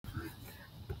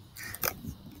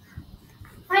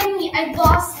me. I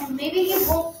lost him. Maybe he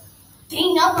won't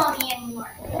gang up on me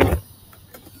anymore.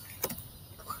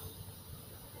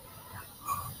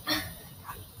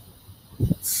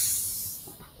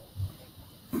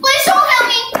 Please don't kill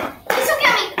me. Please don't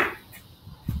kill me.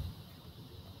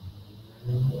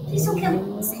 Please don't kill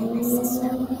me. Save my sister.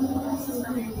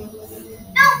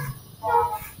 No.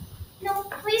 No.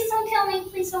 Please don't kill me.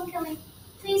 Please don't kill me.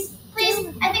 Please. Please.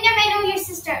 I think I might know your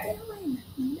sister.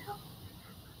 No.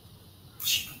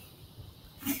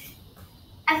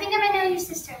 I think I might know your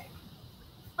sister.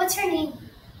 What's her name?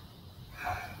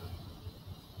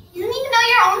 You don't even know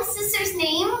your own sister's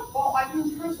name? Well, I'm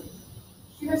in prison.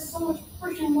 She has so much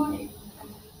freaking money.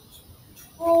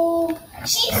 Oh,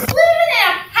 She's living in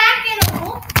a pack in a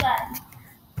wolf gun.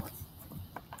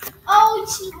 Oh,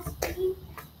 jeez.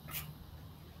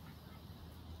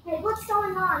 Hey, what's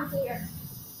going on here?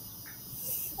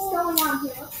 What's going on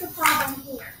here? What's the problem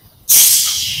here?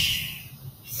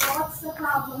 What's the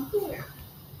problem here?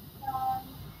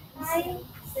 Hi,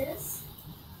 sis.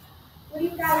 What are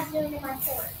you guys doing in my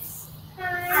forest?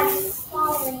 Hi. I'm just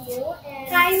following you, and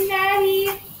Hi,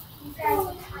 Maddie. you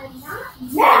guys, I'm not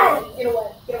Maddie. get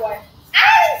away, get away. I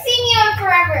haven't seen you in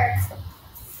forever.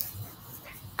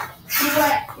 Get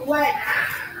away, get away.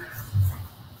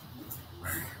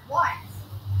 What?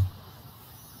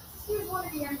 Here's one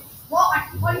of the enemies. What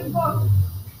are you going?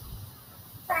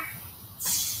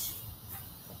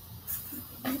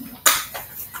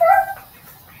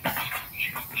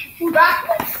 Who got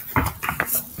me?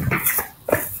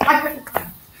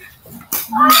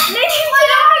 Maybe we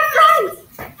can all be friends.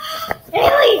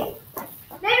 Haley,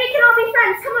 maybe we can all be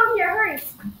friends. Come over here, hurry. We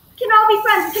can all be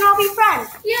friends. We can all be friends.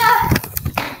 Yeah.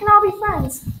 We can all be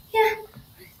friends. Yeah.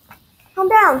 Calm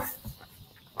down.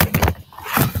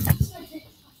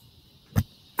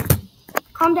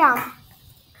 Calm down.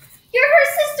 You're her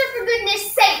sister, for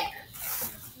goodness sake.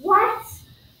 What?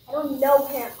 I don't know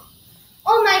him.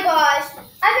 Oh my gosh.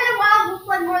 I've been a wild wolf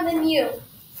blood more than you.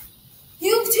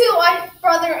 You two are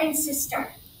brother and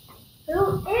sister.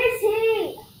 Who is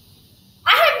he?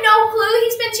 I have no clue.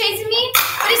 He's been chasing me,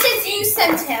 but it says you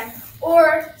sent him.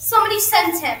 Or somebody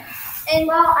sent him. And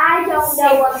Well, I don't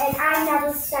know him, and I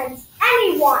never sent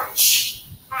anyone.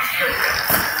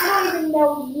 I don't even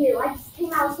know you. I just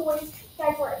came out so you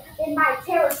guys were in my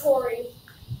territory.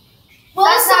 well,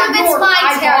 That's some not of it's yours. my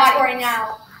I got territory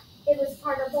now. It was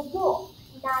part of the wolf,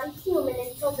 not a human,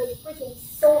 until they freaking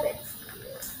sold it to you.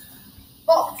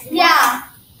 Oh, Yeah.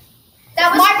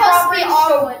 That was my supposed to property, be so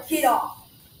Ottawa. get off.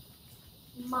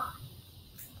 Mine.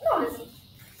 No, it isn't.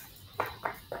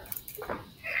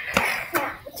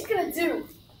 What you gonna do?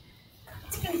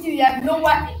 What you gonna do? You have no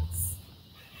weapons.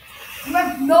 You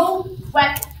have no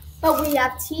weapons. But we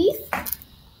have teeth.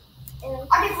 And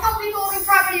I can help you holding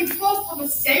property both for the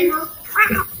saver.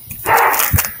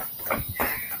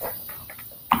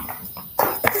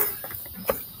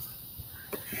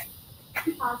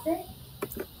 pause it.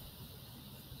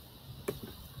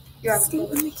 Stay in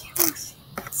the camera.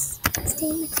 Stay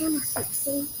in the camera.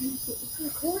 Stay in the camera. It's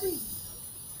recording.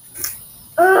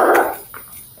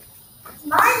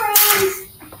 My land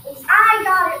is I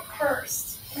got it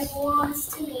first. It belongs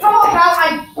to me. How about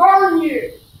I burn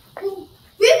you?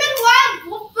 We've been wild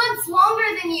wolf bloods longer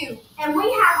than you. And we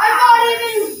have I'm not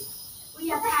even. We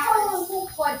have What the powers. hell are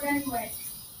wolf bloods anyway?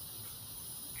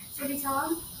 Should we tell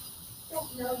him?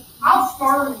 Don't know. I'll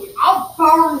burn you. I'll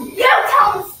burn you. You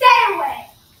tell them stay away.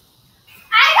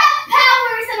 I got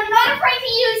powers and I'm not afraid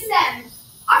to use them.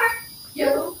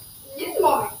 You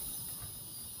mine.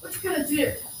 What you gonna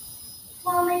do?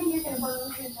 Well, maybe you're gonna burn your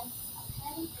okay?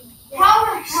 How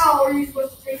the hell are you supposed